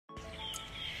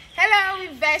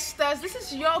investors, this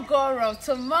is your girl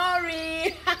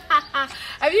Tamari.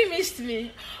 Have you missed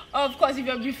me? Of course, if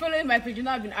you've been following my page, you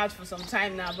know I've been out for some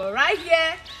time now, but right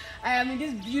here I am in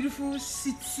this beautiful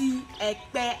city,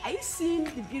 Ekpe. Are you seeing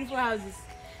the beautiful houses?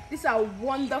 These are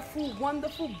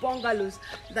wonderful bungalows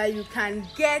that you can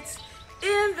get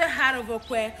in the heart of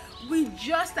Okwe with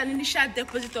just an initial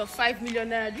deposit of 5 million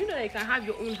naira. Do you know that you can have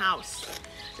your own house?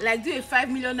 Like, do a 5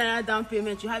 million naira down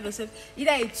payment, you have yourself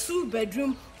either a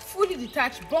 2-bedroom fully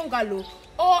detached bungalow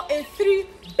or a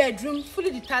 3-bedroom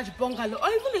fully detached bungalow, or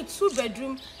even a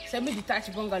 2-bedroom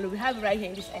semi-detached bungalow. We have it right here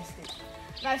in this estate.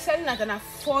 Now selling at an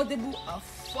affordable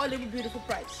beautiful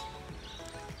price.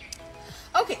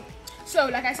 Okay, so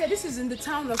like I said, this is in the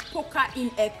town of Poka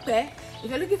in Ekpe. If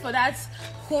you're looking for that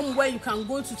home where you can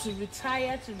go to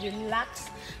retire, to relax,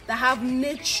 that have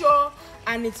nature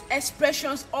and its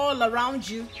expressions all around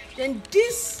you, then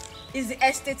this is the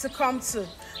estate to come to.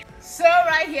 So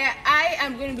right here, I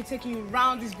am going to be taking you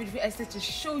around this beautiful estate to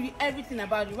show you everything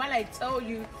about it, while I tell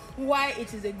you why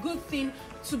it is a good thing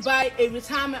to buy a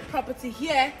retirement property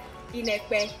here in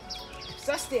Ekpe.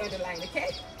 So stay on the line, okay?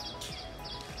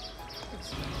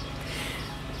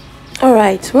 All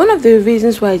right, one of the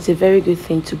reasons why it's a very good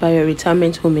thing to buy a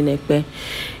retirement home in Ekpe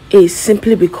is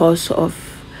simply because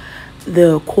of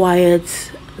the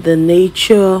quiet, the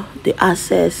nature, the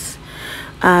access,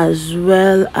 as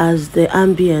well as the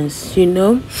ambience. You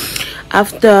know,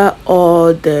 after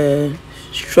all the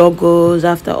struggles,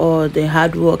 after all the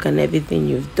hard work and everything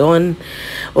you've done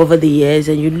over the years,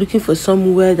 and you're looking for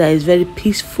somewhere that is very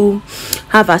peaceful,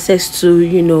 have access to,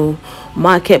 you know,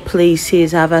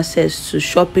 marketplaces, have access to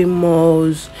shopping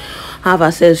malls, have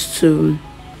access to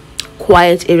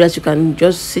quiet areas you can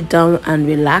just sit down and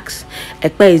relax.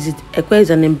 Ekpe is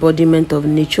an embodiment of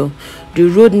nature. The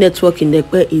road network in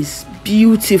Ekpe is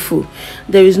beautiful.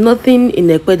 There is nothing in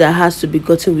Ekpe that has to be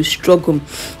gotten with struggle.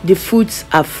 The foods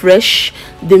are fresh,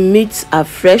 the meats are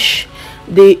fresh,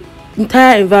 the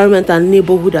entire environment and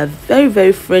neighborhood are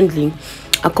very friendly,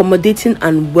 accommodating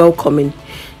and welcoming.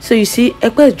 So you see,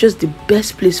 Ekpe is just the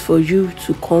best place for you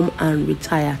to come and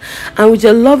retire. And with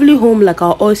a lovely home like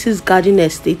our Oasis Garden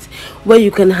Estate, where you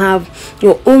can have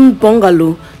your own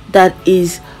bungalow that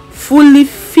is fully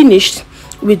finished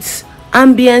with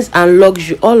ambience and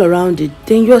luxury all around it,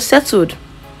 then you're settled.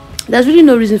 There's really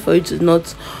no reason for you to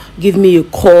not give me a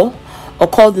call, or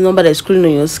call the number that's scrolling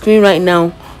on your screen right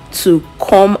now to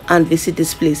come and visit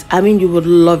this place. I mean, you would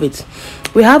love it.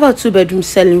 We have our 2-bedroom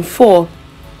selling for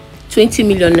 20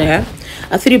 million naira,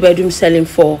 a 3-bedroom selling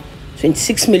for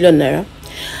 26 million naira,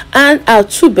 and our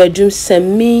 2-bedroom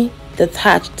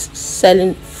semi-detached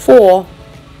selling for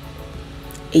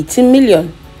 18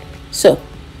 million. So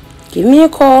give me a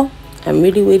call. I'm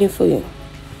really waiting for you.